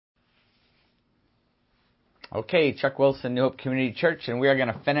Okay, Chuck Wilson, New Hope Community Church, and we are going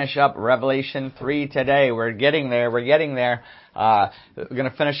to finish up Revelation 3 today. We're getting there. We're going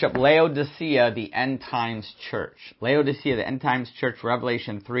to finish up Laodicea, the End Times Church. Laodicea, the End Times Church,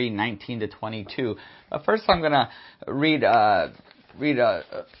 Revelation 3, 19 to 22. First, I'm going to read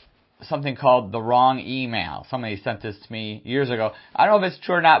something called The Wrong Email. Somebody sent this to me years ago. I don't know if it's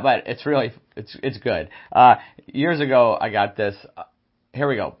true or not, but it's good. Years ago, I got this. Here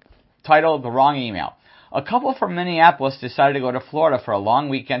we go. Title, The Wrong Email. A couple from Minneapolis decided to go to Florida for a long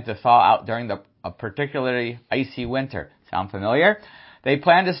weekend to thaw out during a particularly icy winter. Sound familiar? They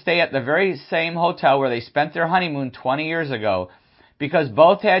planned to stay at the very same hotel where they spent their honeymoon 20 years ago. Because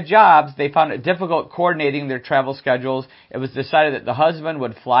both had jobs, they found it difficult coordinating their travel schedules. It was decided that the husband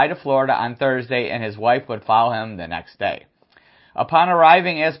would fly to Florida on Thursday and his wife would follow him the next day. Upon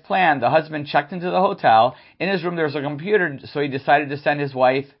arriving as planned, the husband checked into the hotel. In his room there was a computer, so he decided to send his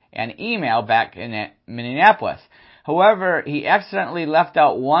wife an email back in Minneapolis. However, he accidentally left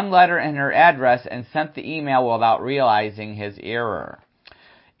out one letter in her address and sent the email without realizing his error.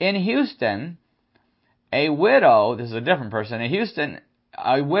 In Houston, a widow, this is a different person,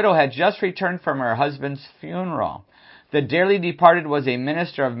 a widow had just returned from her husband's funeral. The dearly departed was a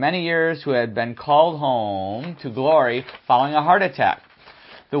minister of many years who had been called home to glory following a heart attack.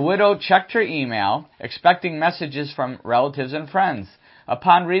 The widow checked her email, expecting messages from relatives and friends.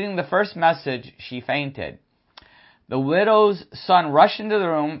 Upon reading the first message, she fainted. The widow's son rushed into the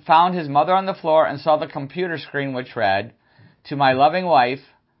room, found his mother on the floor, and saw the computer screen which read, "To my loving wife,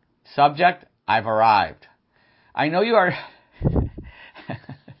 subject, I've arrived. I know you are..."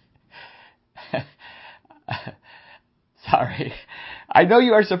 Sorry. "I know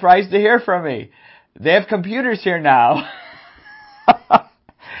you are surprised to hear from me. They have computers here now."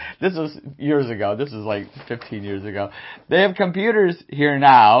 This was years ago. This is like 15 years ago. "They have computers here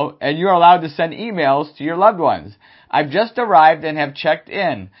now, and you are allowed to send emails to your loved ones. I've just arrived and have checked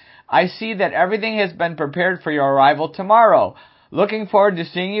in. I see that everything has been prepared for your arrival tomorrow. Looking forward to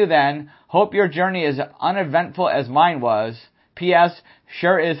seeing you then. Hope your journey is uneventful as mine was. P.S.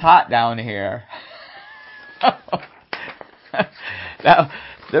 Sure is hot down here." Now,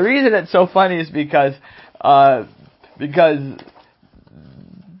 the reason it's so funny is because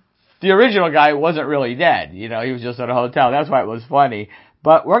the original guy wasn't really dead. You know, he was just at a hotel. That's why it was funny.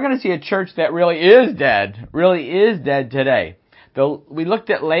 But we're going to see a church that really is dead today. We looked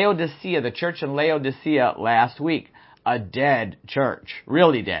at Laodicea, the church in Laodicea last week. A dead church.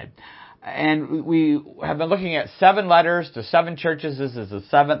 Really dead. And we have been looking at 7 letters to 7 churches. This is the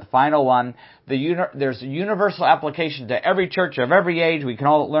 7th, final one. There's a universal application to every church of every age. We can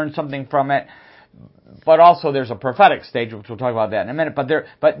all learn something from it. But also there's a prophetic stage, which we'll talk about that in a minute.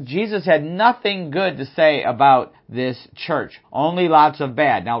 But Jesus had nothing good to say about this church. Only lots of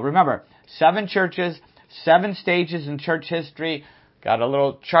bad. Now remember, 7 churches, 7 stages in church history. Got a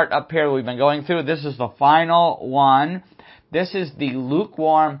little chart up here we've been going through. This is the final one. This is the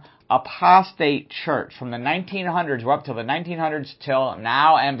lukewarm apostate church from the 1900s. We're up to the 1900s till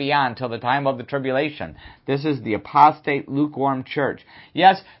now and beyond, till the time of the tribulation. This is the apostate lukewarm church.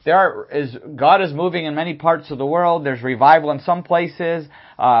 Yes, God is moving in many parts of the world. There's revival in some places.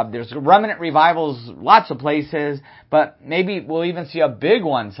 There's remnant revivals, lots of places. But maybe we'll even see a big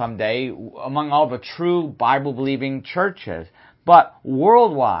one someday among all the true Bible-believing churches. But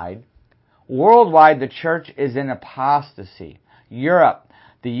worldwide, the church is in apostasy. Europe,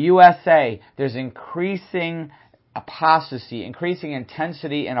 the USA, there's increasing apostasy, increasing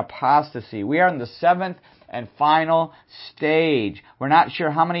intensity in apostasy. We are in the 7th and final stage. We're not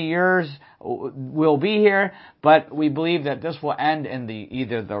sure how many years we'll be here, but we believe that this will end in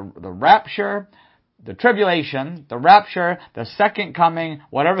either the rapture, the tribulation, the rapture, the second coming,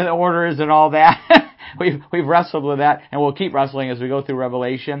 whatever the order is and all that. We've wrestled with that, and we'll keep wrestling as we go through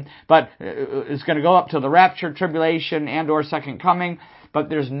Revelation. But it's going to go up to the rapture, tribulation, and or second coming. But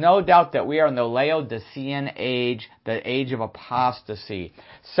there's no doubt that we are in the Laodicean age, the age of apostasy.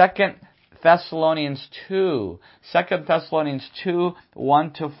 2 Thessalonians 2,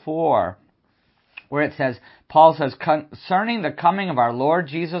 1-4, where it says, Paul says, "Concerning the coming of our Lord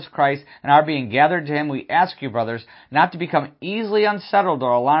Jesus Christ and our being gathered to Him, we ask you, brothers, not to become easily unsettled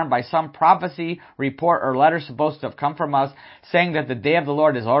or alarmed by some prophecy, report, or letter supposed to have come from us, saying that the day of the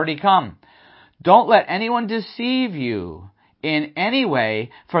Lord is already come. Don't let anyone deceive you in any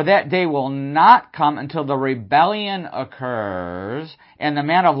way, for that day will not come until the rebellion occurs, and the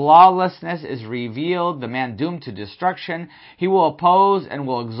man of lawlessness is revealed, the man doomed to destruction. He will oppose and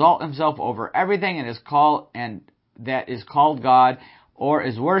will exalt himself over everything that is called God or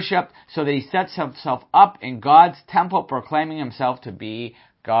is worshipped, so that he sets himself up in God's temple, proclaiming himself to be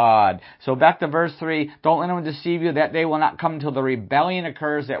God. So back to verse 3, don't let anyone deceive you. That day will not come until the rebellion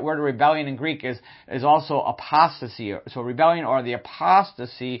occurs. That word rebellion in Greek is also apostasy. So rebellion or the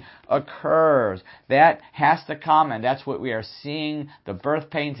apostasy occurs. That has to come, and that's what we are seeing, the birth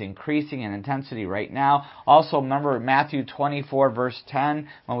pains increasing in intensity right now. Also, remember Matthew 24 verse 10,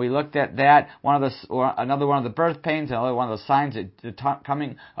 when we looked at that, another one of the birth pains, another one of the signs that the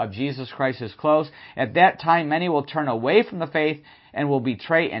coming of Jesus Christ is close. At that time, many will turn away from the faith and will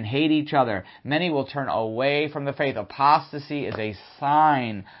betray and hate each other. Many will turn away from the faith. Apostasy is a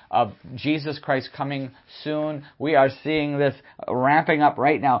sign of Jesus Christ coming soon. We are seeing this ramping up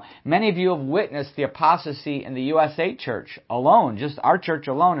right now. Many of you have witnessed the apostasy in the USA church alone, just our church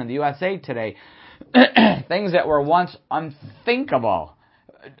alone in the USA today. Things that were once unthinkable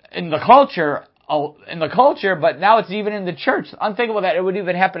in the culture, but now it's even in the church. Unthinkable that it would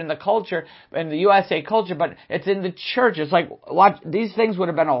even happen in the culture, in the USA culture, but it's in the church. It's like, these things would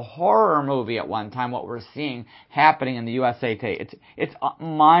have been a horror movie at one time, what we're seeing happening in the USA today. It's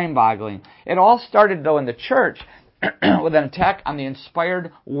mind-boggling. It all started, though, in the church with an attack on the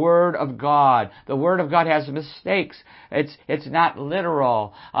inspired Word of God. The Word of God has mistakes. It's not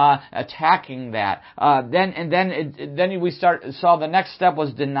literal. Attacking that. Then we saw the next step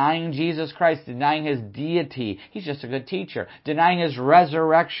was denying Jesus Christ, denying His deity. He's just a good teacher. Denying His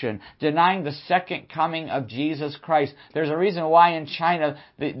resurrection. Denying the second coming of Jesus Christ. There's a reason why in China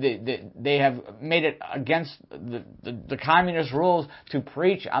they have made it against the communist rules to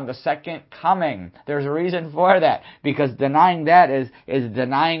preach on the second coming. There's a reason for that. Because denying that is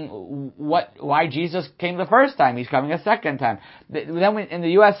denying why Jesus came the first time. He's coming a second time. Then in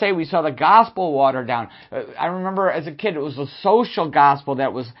the USA, we saw the gospel watered down. I remember as a kid, it was the social gospel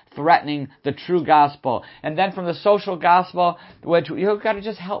that was threatening the true gospel. And then from the social gospel, which you've got to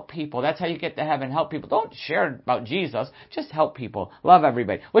just help people. That's how you get to heaven. Help people. Don't share about Jesus. Just help people. Love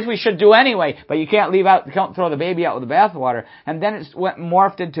everybody. Which we should do anyway, but you can't throw the baby out with the bathwater. And then it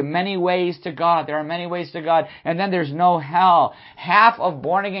morphed into many ways to God. There are many ways to God. And then there's no hell. Half of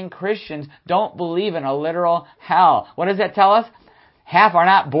born-again Christians don't believe in a literal hell. What does that tell us? Half are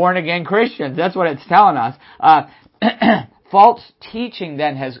not born-again Christians. That's what it's telling us. False teaching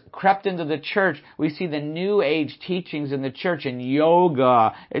then has crept into the church. We see the New Age teachings in the church, and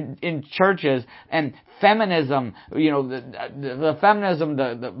yoga in churches, and feminism. The feminism,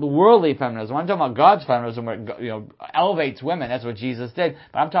 the worldly feminism. I'm talking about God's feminism, where elevates women. That's what Jesus did.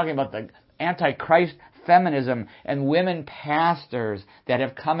 But I'm talking about the Antichrist feminism and women pastors that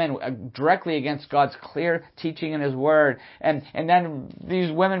have come in directly against God's clear teaching in His Word. And then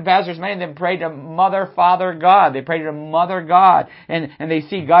these women pastors, many of them pray to Mother, Father, God. They pray to Mother God. And they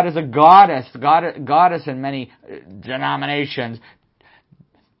see God as a goddess in many denominations.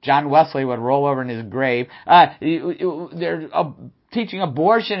 John Wesley would roll over in his grave. They're teaching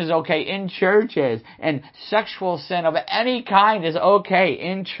abortion is okay in churches, and sexual sin of any kind is okay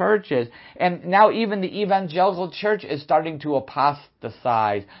in churches. And now even the evangelical church is starting to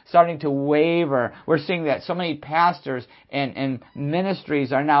apostatize, starting to waver. We're seeing that so many pastors and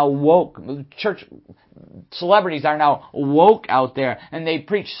ministries are now woke. Church celebrities are now woke out there, and they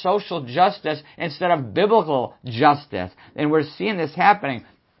preach social justice instead of biblical justice. And we're seeing this happening.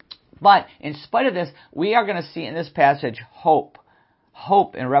 But in spite of this, we are going to see in this passage hope.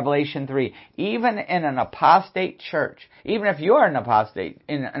 Hope in Revelation 3. Even in an apostate church, even if you're in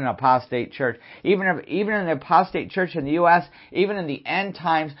an apostate church, even in an apostate church in the U.S., even in the end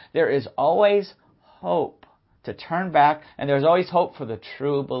times, there is always hope to turn back, and there's always hope for the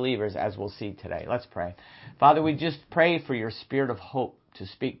true believers, as we'll see today. Let's pray. Father, we just pray for your spirit of hope to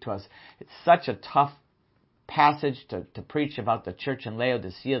speak to us. It's such a tough passage to preach about the church in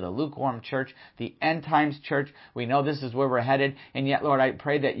Laodicea, the lukewarm church, the end times church. We know this is where we're headed, and yet, Lord, I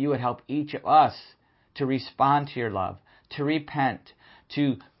pray that you would help each of us to respond to your love, to repent,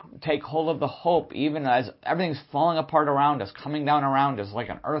 to take hold of the hope, even as everything's falling apart around us, coming down around us like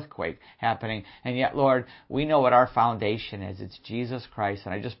an earthquake happening. And yet, Lord, we know what our foundation is. It's Jesus Christ,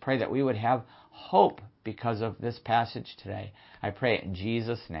 and I just pray that we would have hope because of this passage today. I pray it in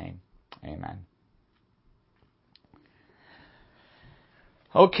Jesus' name. Amen.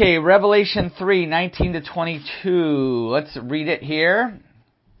 Okay, Revelation 3, 19 to 22. Let's read it here.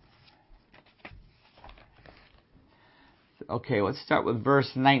 Okay, let's start with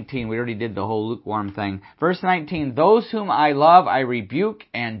verse 19. We already did the whole lukewarm thing. Verse 19, those whom I love I rebuke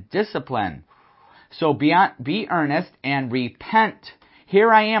and discipline. So be earnest and repent.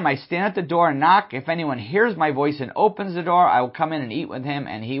 Here I am, I stand at the door and knock. If anyone hears my voice and opens the door, I will come in and eat with him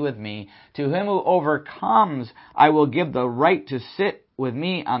and he with me. To him who overcomes, I will give the right to sit with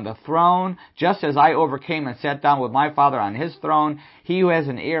me on the throne, just as I overcame and sat down with my Father on his throne. He who has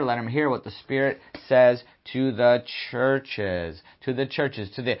an ear, let him hear what the Spirit says to the churches. To the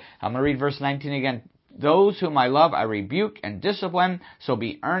churches. I'm going to read verse 19 again. Those whom I love, I rebuke and discipline, so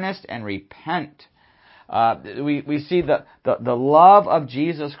be earnest and repent. We see the love of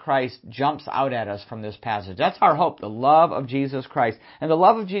Jesus Christ jumps out at us from this passage. That's our hope, the love of Jesus Christ. And the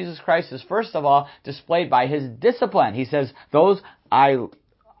love of Jesus Christ is first of all displayed by his discipline. He says, those I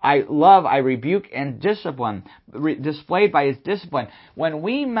love, I rebuke and discipline. Displayed by his discipline. When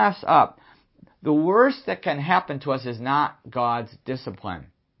we mess up, the worst that can happen to us is not God's discipline.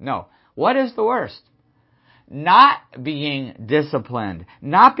 No. What is the worst? Not being disciplined.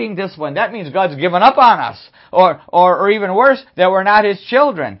 Not being disciplined. That means God's given up on us. Or even worse, that we're not his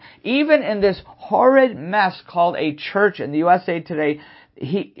children. Even in this horrid mess called a church in the USA today,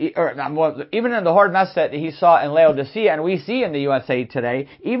 even in the horrid mess that he saw in Laodicea and we see in the USA today,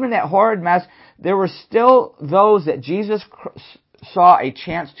 even that horrid mess, there were still those that Jesus saw a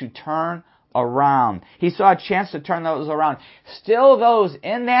chance to turn around. He saw a chance to turn those around. Still those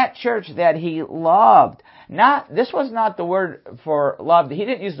in that church that he loved. This was not the word for love. He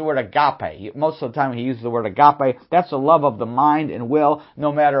didn't use the word agape. Most of the time he used the word agape. That's the love of the mind and will.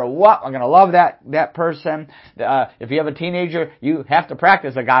 No matter what, I'm going to love that person. If you have a teenager, you have to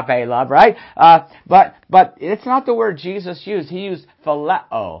practice agape love, right? But it's not the word Jesus used. He used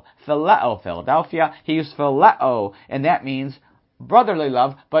phileo. Phileo, Philadelphia. He used phileo, and that means brotherly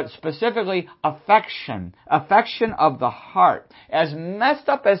love, but specifically affection of the heart. As messed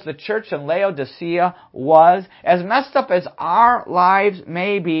up as the church in Laodicea was, as messed up as our lives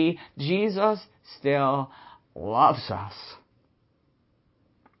may be, Jesus still loves us.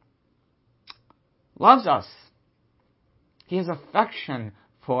 Loves us. He has affection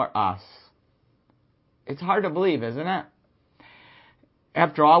for us. It's hard to believe, isn't it?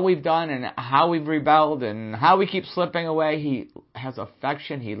 After all we've done and how we've rebelled and how we keep slipping away, he has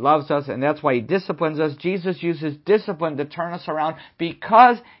affection, he loves us, and that's why he disciplines us. Jesus uses discipline to turn us around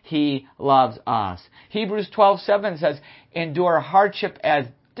because he loves us. Hebrews 12:7 says, endure hardship as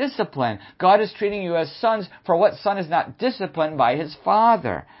discipline. God is treating you as sons, for what son is not disciplined by his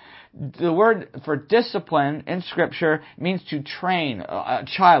father? The word for discipline in Scripture means to train a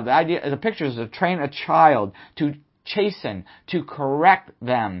child. The picture is to train a child, to chasten, to correct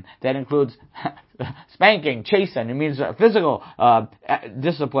them. That includes spanking, chasten. It means physical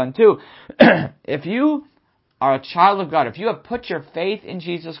discipline too. If you are a child of God, if you have put your faith in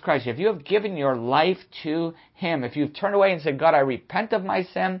Jesus Christ, if you have given your life to him, if you've turned away and said, God, I repent of my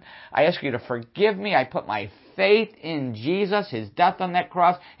sin, I ask you to forgive me, I put my faith in Jesus, his death on that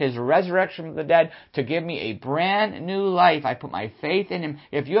cross, his resurrection from the dead, to give me a brand new life. I put my faith in him.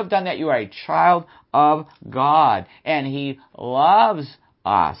 If you have done that, you are a child of God. And he loves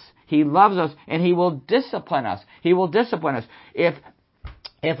us. He loves us, and he will discipline us. He will discipline us.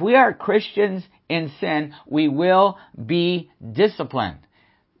 If we are Christians in sin, we will be disciplined.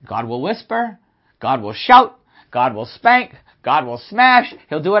 God will whisper. God will shout. God will spank. God will smash.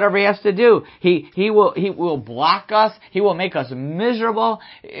 He'll do whatever he has to do. He will block us. He will make us miserable.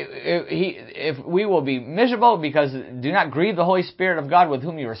 If we will be miserable because do not grieve the Holy Spirit of God with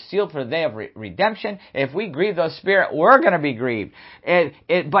whom you are sealed for the day of redemption. If we grieve the Spirit, we're going to be grieved.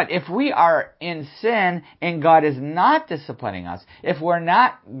 But if we are in sin and God is not disciplining us, if we're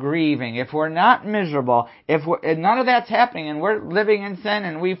not grieving, if we're not miserable, if none of that's happening and we're living in sin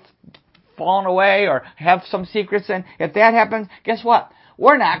and we've fallen away or have some secret sin, if that happens, guess what?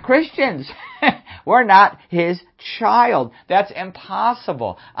 We're not Christians. We're not his child. That's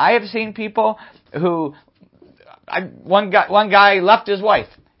impossible. I have seen people who, one guy left his wife.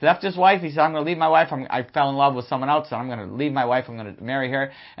 He left his wife. He said, I'm going to leave my wife. I fell in love with someone else, and I'm going to leave my wife. I'm going to marry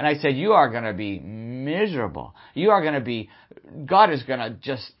her. And I said, you are going to be miserable. God is going to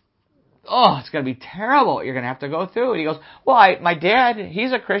just, it's going to be terrible what you're going to have to go through. And he goes, well, my dad,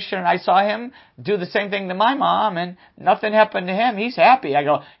 he's a Christian, and I saw him do the same thing to my mom, and nothing happened to him. He's happy. I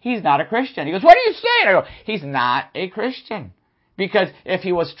go, he's not a Christian. He goes, what are you saying? I go, he's not a Christian. Because if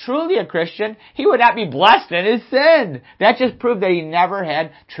he was truly a Christian, he would not be blessed in his sin. That just proved that he never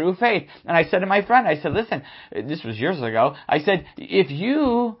had true faith. And I said to my friend, I said, listen, this was years ago, I said, if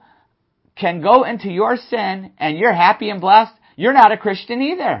you can go into your sin and you're happy and blessed, you're not a Christian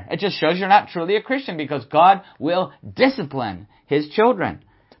either. It just shows you're not truly a Christian because God will discipline his children.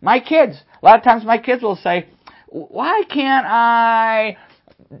 My kids, a lot of times my kids will say, why can't I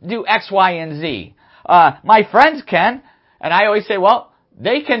do X, Y, and Z? My friends can. And I always say, well,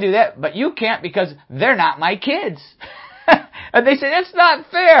 they can do that, but you can't because they're not my kids. And they say, that's not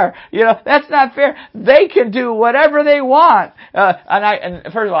fair. That's not fair. They can do whatever they want. And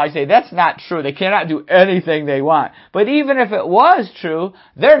first of all, I say, that's not true. They cannot do anything they want. But even if it was true,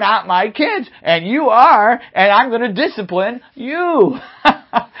 they're not my kids. And you are, and I'm going to discipline you.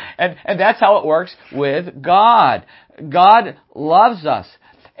 And that's how it works with God. God loves us.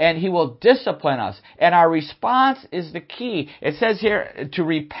 And He will discipline us. And our response is the key. It says here to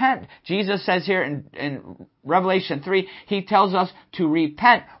repent. Jesus says here in Revelation 3, He tells us to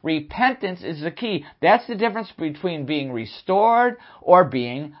repent. Repentance is the key. That's the difference between being restored or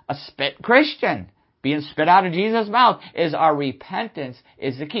being a spit Christian. Being spit out of Jesus' mouth is our repentance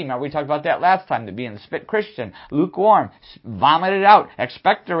is the key. Remember we talked about that last time, that being a spit Christian, lukewarm, vomited out,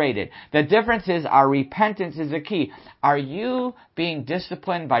 expectorated. The difference is our repentance is the key. Are you being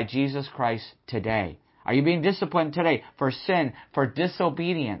disciplined by Jesus Christ today? Are you being disciplined today for sin, for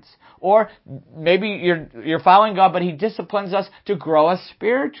disobedience? Or maybe you're following God, but He disciplines us to grow us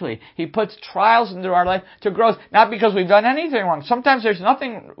spiritually. He puts trials into our life to grow us, not because we've done anything wrong. Sometimes there's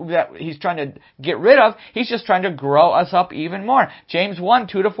nothing that He's trying to get rid of. He's just trying to grow us up even more. James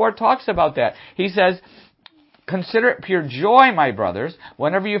 1:2-4 talks about that. He says, consider it pure joy, my brothers,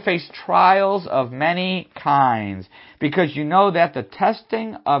 whenever you face trials of many kinds, because you know that the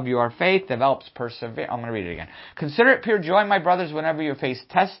testing of your faith develops perseverance. I'm going to read it again. Consider it pure joy, my brothers, whenever you face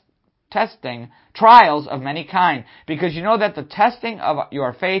trials of many kind, because you know that the testing of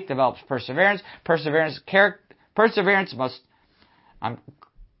your faith develops perseverance. Perseverance must, I'm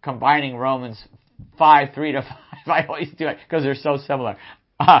combining Romans 5:3-5. I always do it because they're so similar.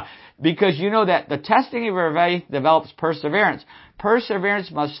 Because you know that the testing of your faith develops perseverance. Perseverance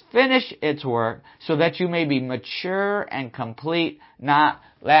must finish its work so that you may be mature and complete, not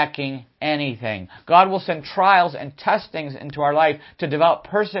lacking anything. God will send trials and testings into our life to develop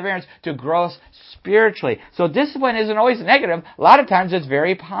perseverance, to grow us spiritually. So discipline isn't always negative. A lot of times it's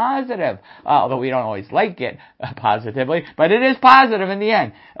very positive, although we don't always like it positively, but it is positive in the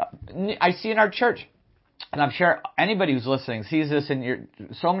end. I see in our church, and I'm sure anybody who's listening sees this in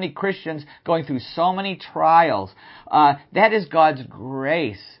so many Christians going through so many trials. That is God's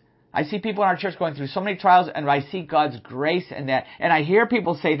grace. I see people in our church going through so many trials, and I see God's grace in that. And I hear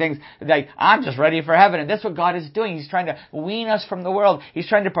people say things like, I'm just ready for heaven. And that's what God is doing. He's trying to wean us from the world. He's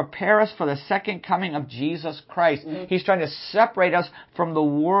trying to prepare us for the second coming of Jesus Christ. Mm-hmm. He's trying to separate us from the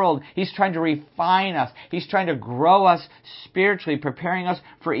world. He's trying to refine us. He's trying to grow us spiritually, preparing us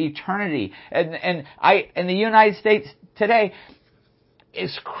for eternity. And in the United States today,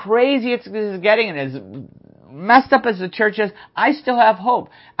 as crazy as it's getting, and as messed up as the church is, I still have hope.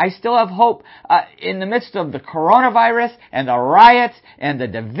 I still have hope in the midst of the coronavirus and the riots and the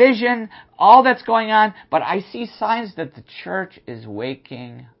division, all that's going on. But I see signs that the church is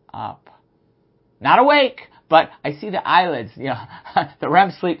waking up. Not awake, but I see the eyelids, the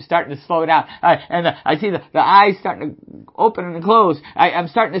REM sleep starting to slow down. And I see the eyes starting to open and close. I'm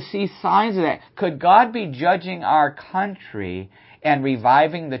starting to see signs of that. Could God be judging our country and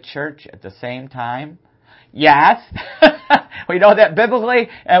reviving the church at the same time? Yes. We know that biblically,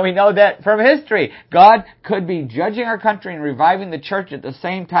 and we know that from history. God could be judging our country and reviving the church at the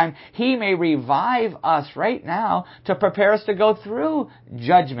same time. He may revive us right now to prepare us to go through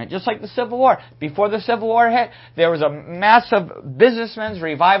judgment, just like the Civil War. Before the Civil War hit, there was a massive businessmen's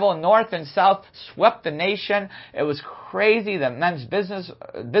revival, north and south, swept the nation. It was crazy, the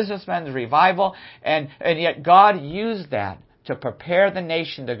businessmen's revival, and yet God used that to prepare the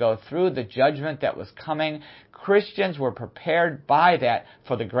nation to go through the judgment that was coming. Christians were prepared by that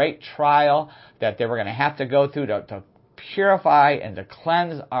for the great trial that they were going to have to go through to purify and to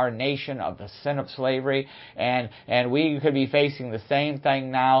cleanse our nation of the sin of slavery. And we could be facing the same thing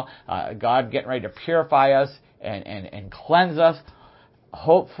now. God getting ready to purify us and cleanse us.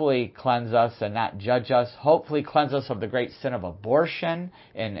 Hopefully cleanse us and not judge us. Hopefully cleanse us of the great sin of abortion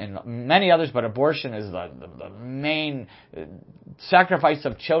and many others, but abortion is the main sacrifice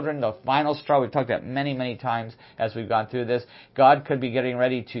of children, the final straw. We've talked about many, many times as we've gone through this. God could be getting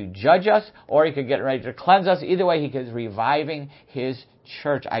ready to judge us, or He could get ready to cleanse us. Either way, He is reviving His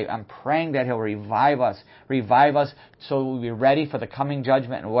church. I'm praying that He'll revive us so we'll be ready for the coming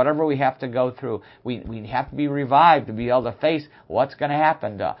judgment, and whatever we have to go through, we have to be revived to be able to face what's going to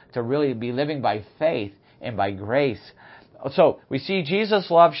happen, to really be living by faith and by grace. So we see Jesus'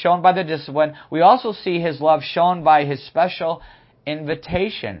 love shown by the discipline. We also see His love shown by His special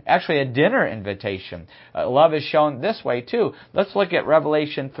invitation, actually a dinner invitation. Love is shown this way too. Let's look at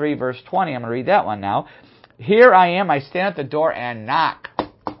Revelation 3 verse 20. I'm going to read that one now. Here I am, I stand at the door and knock.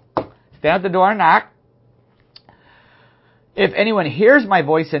 Stand at the door and knock. If anyone hears my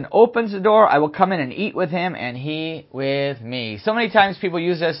voice and opens the door, I will come in and eat with him and he with me. So many times people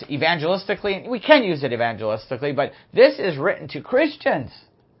use this evangelistically. We can use it evangelistically, but this is written to Christians.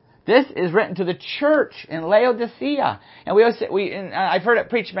 This is written to the church in Laodicea. And we always say, I've heard it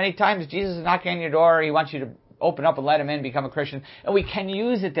preached many times, Jesus is knocking on your door, he wants you to open up and let him in, become a Christian. And we can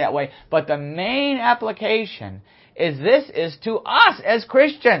use it that way. But the main application is this is to us as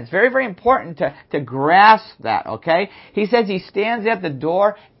Christians. Very, very important to grasp that, okay? He says he stands at the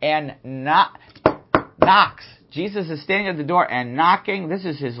door and knocks. Jesus is standing at the door and knocking. This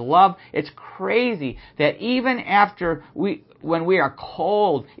is his love. It's crazy that even after when we are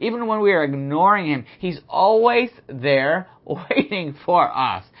cold, even when we are ignoring him, he's always there waiting for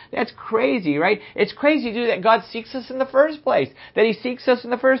us. That's crazy, right? It's crazy, too, that God seeks us in the first place. That he seeks us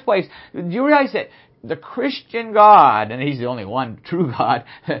in the first place. Do you realize that the Christian God, and he's the only one true God,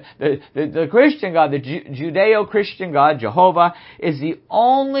 the Christian God, the Judeo-Christian God, Jehovah, is the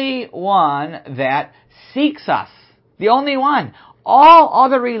only one that seeks us. The only one. All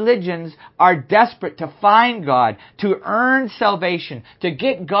other religions are desperate to find God, to earn salvation, to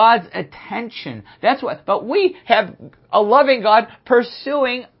get God's attention. But we have a loving God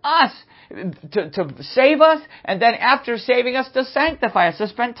pursuing us to save us, and then after saving us, to sanctify us, to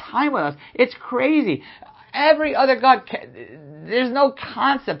spend time with us. It's crazy. Every other God, there's no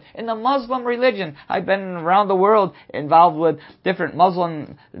concept. In the Muslim religion, I've been around the world involved with different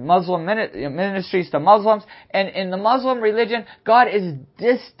Muslim ministries to Muslims, and in the Muslim religion, God is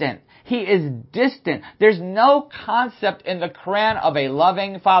distant. He is distant. There's no concept in the Quran of a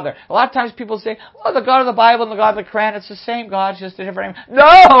loving Father. A lot of times people say, oh, the God of the Bible and the God of the Quran, it's the same God, it's just a different name.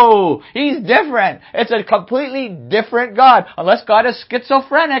 No! He's different. It's a completely different God. Unless God is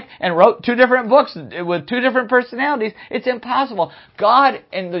schizophrenic and wrote 2 different books with 2 different personalities, it's impossible. God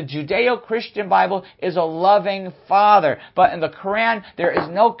in the Judeo-Christian Bible is a loving Father. But in the Quran, there is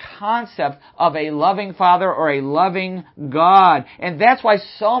no concept of a loving Father or a loving God. And that's why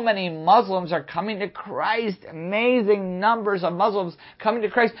so many Muslims are coming to Christ. Amazing numbers of Muslims coming to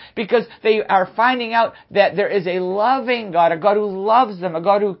Christ because they are finding out that there is a loving God, a God who loves them, a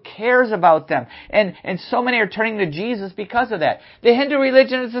God who cares about them. And so many are turning to Jesus because of that. The Hindu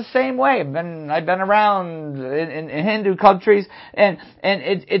religion is the same way. I've been around in Hindu countries, and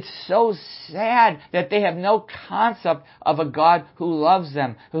it's so sad that they have no concept of a God who loves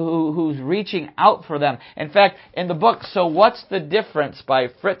them, who's reaching out for them. In fact, in the book, So What's the Difference by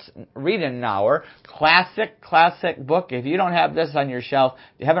Fritz Riedenauer, classic book. If you don't have this on your shelf,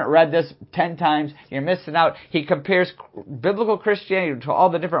 you haven't read this 10 times, you're missing out. He compares biblical Christianity to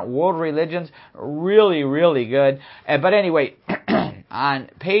all the different world religions. Really, really good. But anyway, on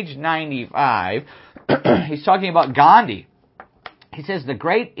page 95, he's talking about Gandhi. He says, the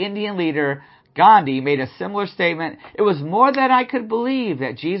great Indian leader Gandhi made a similar statement. It was more than I could believe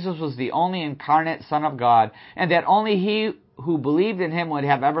that Jesus was the only incarnate Son of God, and that only he who believed in him would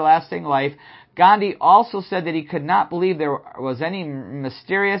have everlasting life. Gandhi also said that he could not believe there was any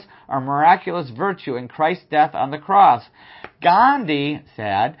mysterious or miraculous virtue in Christ's death on the cross. Gandhi,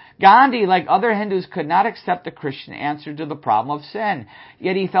 like other Hindus, could not accept the Christian answer to the problem of sin.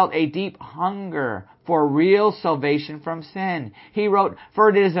 Yet he felt a deep hunger for real salvation from sin. He wrote, for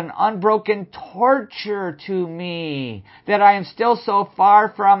it is an unbroken torture to me that I am still so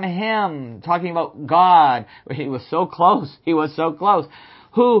far from him. Talking about God. He was so close.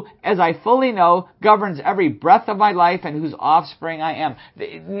 Who, as I fully know, governs every breath of my life and whose offspring I am.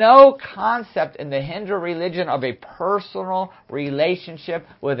 No concept in the Hindu religion of a personal relationship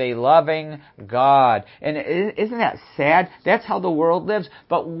with a loving God. And isn't that sad? That's how the world lives.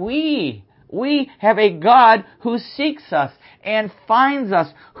 But we have a God who seeks us and finds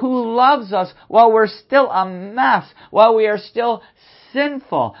us, who loves us while we're still a mess, while we are still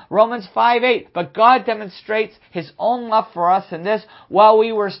sinful. Romans 5:8. But God demonstrates his own love for us in this: while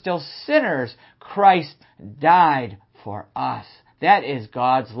we were still sinners, Christ died for us. That is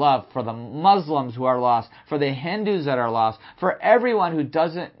God's love for the Muslims who are lost, for the Hindus that are lost, for everyone who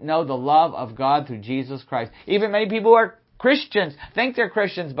doesn't know the love of God through Jesus Christ. Even many people who are Christians, think they're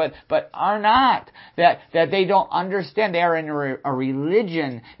Christians, but are not. That they don't understand. They are in a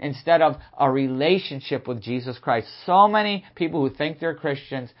religion instead of a relationship with Jesus Christ. So many people who think they're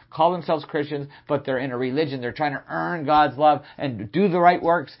Christians, call themselves Christians, but they're in a religion. They're trying to earn God's love and do the right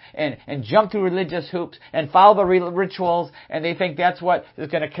works and jump through religious hoops and follow the rituals, and they think that's what is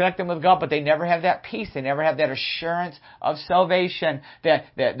going to connect them with God, but they never have that peace. They never have that assurance of salvation,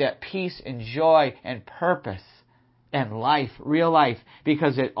 that peace and joy and purpose and life, real life,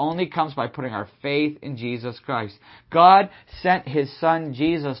 because it only comes by putting our faith in Jesus Christ. God sent his Son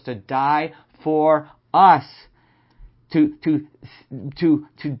Jesus to die for us,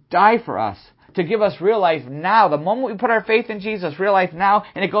 to die for us, to give us real life now. The moment we put our faith in Jesus, real life now,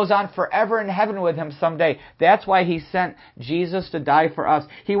 and it goes on forever in heaven with Him someday. That's why He sent Jesus to die for us.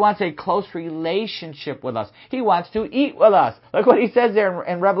 He wants a close relationship with us. He wants to eat with us. Look what He says there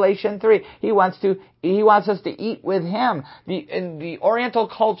in Revelation 3. He wants us to eat with Him. In the Oriental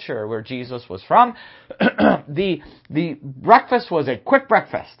culture where Jesus was from, the breakfast was a quick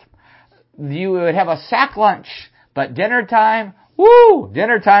breakfast. You would have a sack lunch, but dinner time,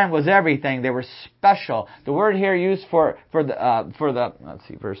 dinner time was everything. They were special. The word here used for the let's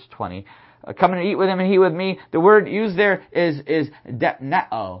see, verse 20. Come and eat with Him and He with me. The word used there is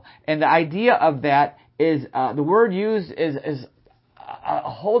depneo. And the idea of that is, the word used is a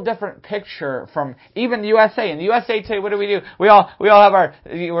whole different picture from even the USA. In the USA today, what do? We all have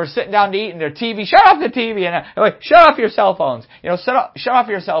we're sitting down to eat and their TV, shut off the TV and shut off your cell phones. Shut off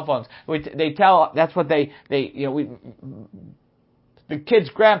your cell phones. That's what the kid's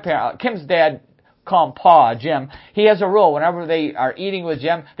grandparent, Kim's dad, call him Pa, Jim. He has a rule. Whenever they are eating with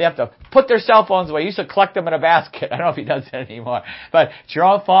Jim, they have to put their cell phones away. He used to collect them in a basket. I don't know if he does that anymore. But it's your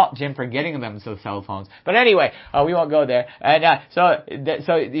own fault, Jim, for getting them some cell phones. But anyway, we won't go there. And so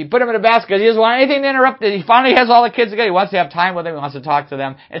you put them in a basket. He doesn't want anything to interrupt it. He finally has all the kids together. He wants to have time with them. He wants to talk to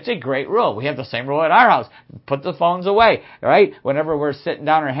them. It's a great rule. We have the same rule at our house. Put the phones away, right? Whenever we're sitting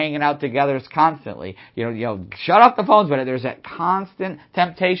down or hanging out together, it's constantly, shut off the phones, but there's that constant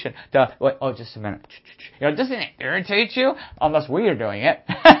temptation to, just a minute. Doesn't it irritate you? Unless we are doing it.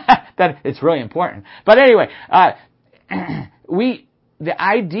 That it's really important. But anyway, the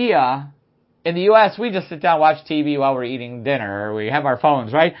idea in the U.S., we just sit down and watch TV while we're eating dinner, or we have our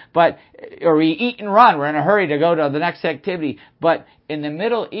phones, right? Or we eat and run. We're in a hurry to go to the next activity. But in the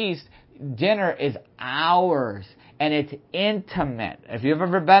Middle East, dinner is hours. And it's intimate. If you've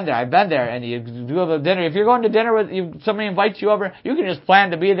ever been there, I've been there, and you do have a dinner. If you're going to dinner with somebody invites you over, you can just plan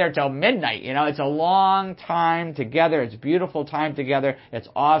to be there till midnight. It's a long time together. It's a beautiful time together. It's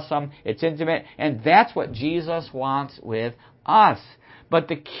awesome. It's intimate, and that's what Jesus wants with us. But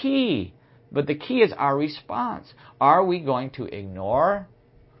the key is our response. Are we going to ignore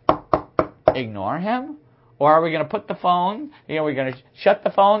Him? Or are we going to put the phone, we're going to shut the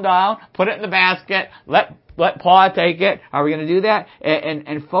phone down, put it in the basket, let Paul take it? Are we going to do that?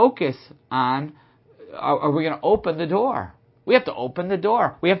 And focus on, are we going to open the door? We have to open the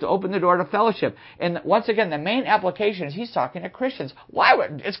door. We have to open the door to fellowship. And once again, the main application is He's talking to Christians.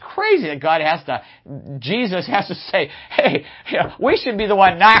 It's crazy that Jesus has to say, hey, we should be the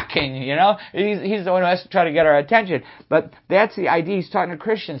one knocking, He's the one who has to try to get our attention. But that's the idea. He's talking to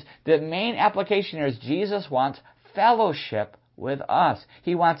Christians. The main application here is Jesus wants fellowship with us.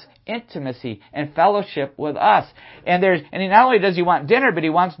 He wants intimacy and fellowship with us. And not only does He want dinner, but He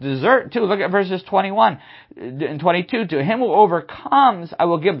wants dessert too. Look at verses 21 and 22. To him who overcomes, I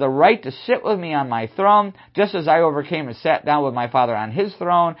will give the right to sit with me on my throne, just as I overcame and sat down with my Father on His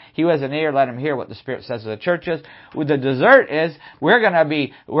throne. He who has an ear, let him hear what the Spirit says to the churches. With the dessert is, we're going to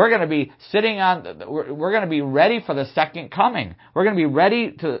be ready for the second coming. We're going to be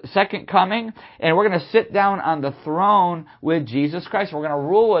ready to the second coming, and we're going to sit down on the throne with Jesus Christ. We're going to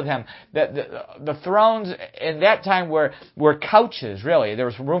rule with Him. The thrones in that time were couches, really. There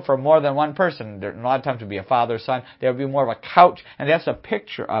was room for more than one person. A lot of times it would be a father, son. There would be more of a couch, and that's a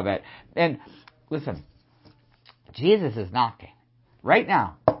picture of it. And listen, Jesus is knocking. Right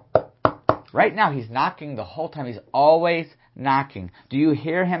now, He's knocking the whole time. He's always knocking. Do you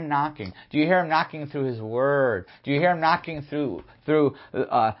hear Him knocking? Do you hear Him knocking through His Word? Do you hear Him knocking through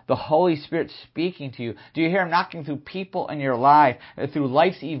the Holy Spirit speaking to you? Do you hear Him knocking through people in your life, through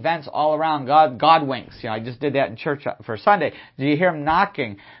life's events all around? God winks. I just did that in church for Sunday. Do you hear Him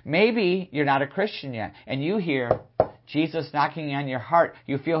knocking? Maybe you're not a Christian yet, and you hear Jesus knocking on your heart.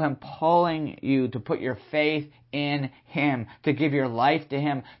 You feel Him pulling you to put your faith in Him, to give your life to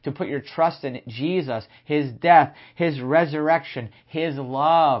Him, to put your trust in Jesus, His death, His resurrection, His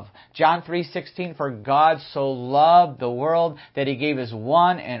love. John 3:16, for God so loved the world that He gave His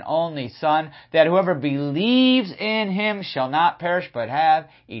one and only Son, that whoever believes in Him shall not perish but have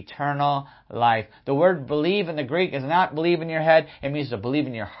eternal life. The word believe in the Greek is not believe in your head. It means to believe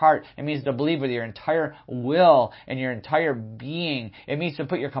in your heart. It means to believe with your entire will and your entire being. It means to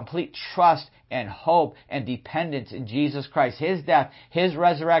put your complete trust and hope and dependence in Jesus Christ. His death, His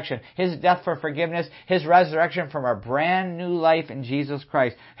resurrection, His death for forgiveness, His resurrection from a brand new life in Jesus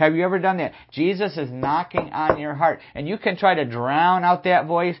Christ. Have you ever done that? Jesus is knocking on your heart. And you can try to drown out that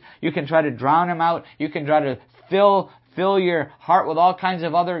voice. You can try to drown Him out. You can try to fill fill your heart with all kinds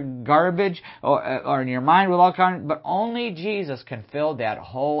of other garbage, or in your mind with all kinds, but only Jesus can fill that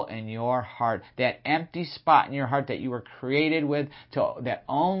hole in your heart, that empty spot in your heart that you were created with, that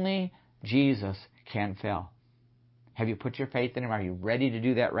only Jesus can fill. Have you put your faith in Him? Are you ready to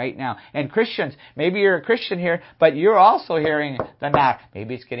do that right now? And Christians, maybe you're a Christian here, but you're also hearing the knock.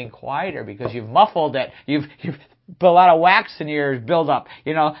 Maybe it's getting quieter because you've muffled it. You've put a lot of wax in your ears build up,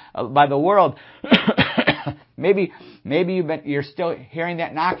 by the world. Maybe you're still hearing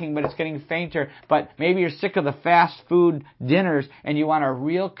that knocking, but it's getting fainter. But maybe you're sick of the fast food dinners and you want a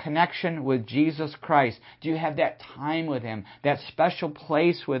real connection with Jesus Christ. Do you have that time with Him, that special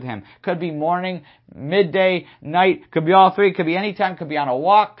place with Him? Could be morning, midday, night. Could be all three. Could be any time. Could be on a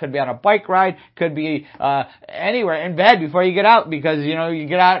walk. Could be on a bike ride. Could be anywhere, in bed before you get out, because you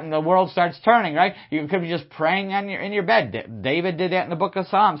get out and the world starts turning. Right? You could be just praying in your bed. David did that in the book of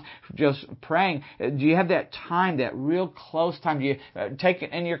Psalms, just praying. Do you have that time, that real close time? Do you take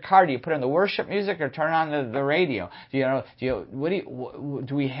it in your car? Do you put on the worship music or turn on the radio?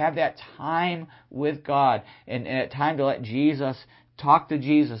 Do we have that time with God and time to let Jesus, talk to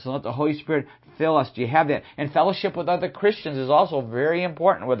Jesus and let the Holy Spirit fill us? Do you have that? And fellowship with other Christians is also very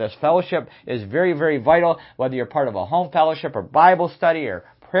important with us. Fellowship is very, very vital, whether you're part of a home fellowship or Bible study or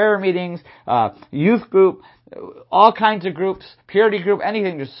prayer meetings, youth group, all kinds of groups, purity group,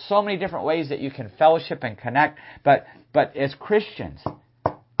 anything. There's so many different ways that you can fellowship and connect. But as Christians,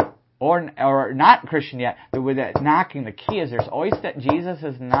 or not Christian yet, with that knocking, the key is there's always that Jesus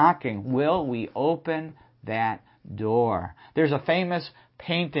is knocking. Will we open that door? There's a famous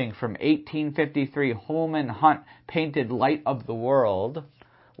painting from 1853. Holman Hunt painted Light of the World.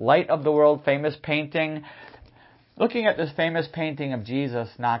 Light of the World, famous painting. Looking at this famous painting of Jesus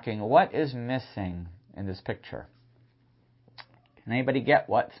knocking, what is missing in this picture? Can anybody get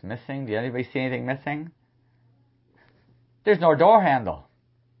what's missing? Did anybody see anything missing? There's no door handle.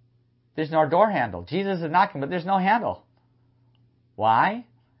 There's no door handle. Jesus is knocking, but there's no handle. Why?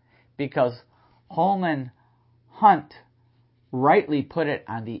 Because Holman Hunt rightly put it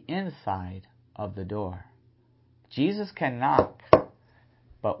on the inside of the door. Jesus can knock,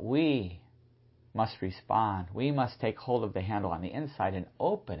 but we must respond. We must take hold of the handle on the inside and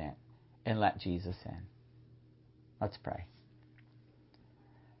open it and let Jesus in. Let's pray.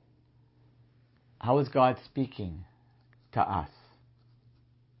 How is God speaking to us?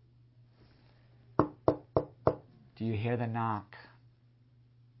 Do you hear the knock?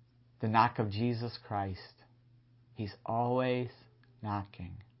 The knock of Jesus Christ. He's always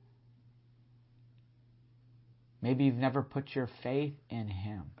knocking. Maybe you've never put your faith in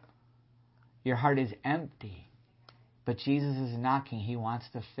Him. Your heart is empty, but Jesus is knocking. He wants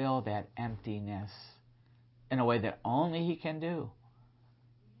to fill that emptiness in a way that only He can do.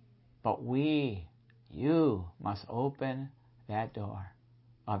 But you must open that door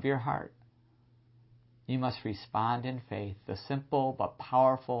of your heart. You must respond in faith, the simple but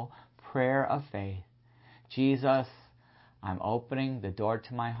powerful prayer of faith. Jesus, I'm opening the door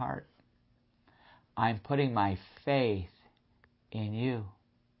to my heart. I'm putting my faith in You.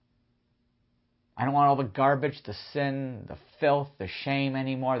 I don't want all the garbage, the sin, the filth, the shame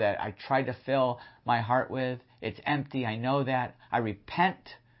anymore that I tried to fill my heart with. It's empty. I know that. I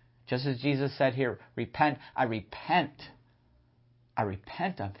repent. Just as Jesus said here, repent. I repent. I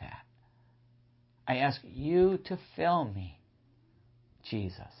repent of that. I ask You to fill me,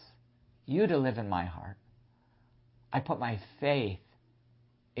 Jesus. You to live in my heart. I put my faith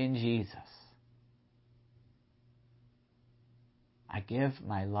in Jesus. I give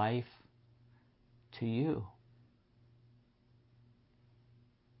my life to You.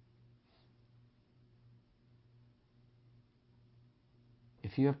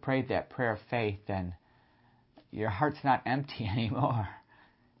 If you have prayed that prayer of faith, then your heart's not empty anymore.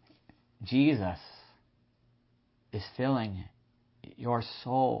 Jesus is filling your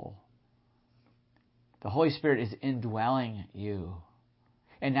soul. The Holy Spirit is indwelling you.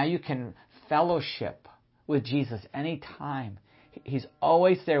 And now you can fellowship with Jesus anytime. He's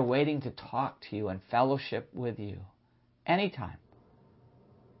always there waiting to talk to you and fellowship with you. Anytime.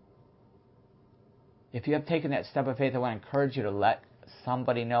 If you have taken that step of faith, I want to encourage you to let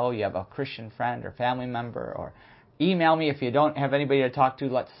somebody know. You have a Christian friend or family member, or email me if you don't have anybody to talk to.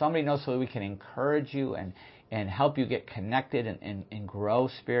 Let somebody know so that we can encourage you and help you get connected and grow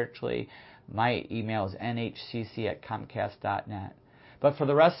spiritually. My email is nhcc@comcast.net. But for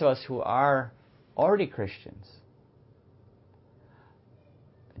the rest of us who are already Christians,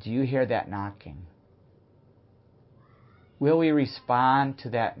 do you hear that knocking? Will we respond to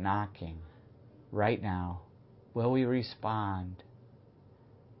that knocking right now? Will we respond?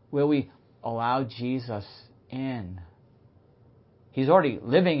 Will we allow Jesus in He's already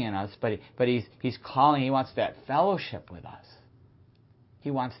living in us, but he's calling. He wants that fellowship with us.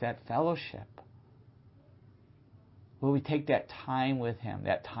 He wants that fellowship. Will we take that time with Him,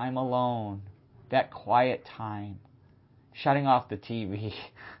 that time alone, that quiet time, shutting off the TV,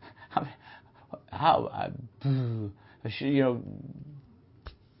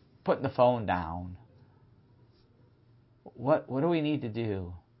 putting the phone down. What do we need to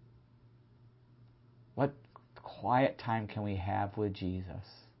do? What quiet time can we have with Jesus?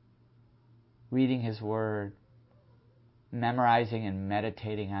 Reading His Word, memorizing and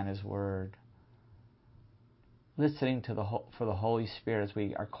meditating on His Word, listening for the Holy Spirit as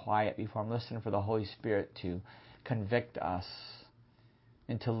we are quiet before Him, listening for the Holy Spirit to convict us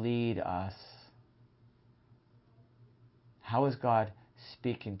and to lead us. How is God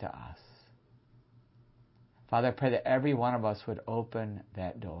speaking to us? Father, I pray that every one of us would open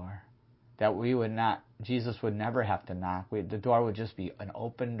that door, that we would not, Jesus would never have to knock. The door would just be an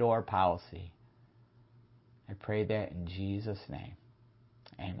open door policy. I pray that in Jesus' name.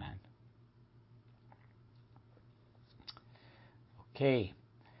 Amen. Okay.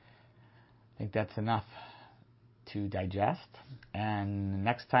 I think that's enough to digest. And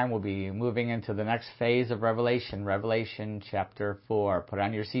next time we'll be moving into the next phase of Revelation, Revelation chapter 4. Put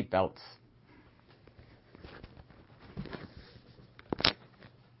on your seatbelts.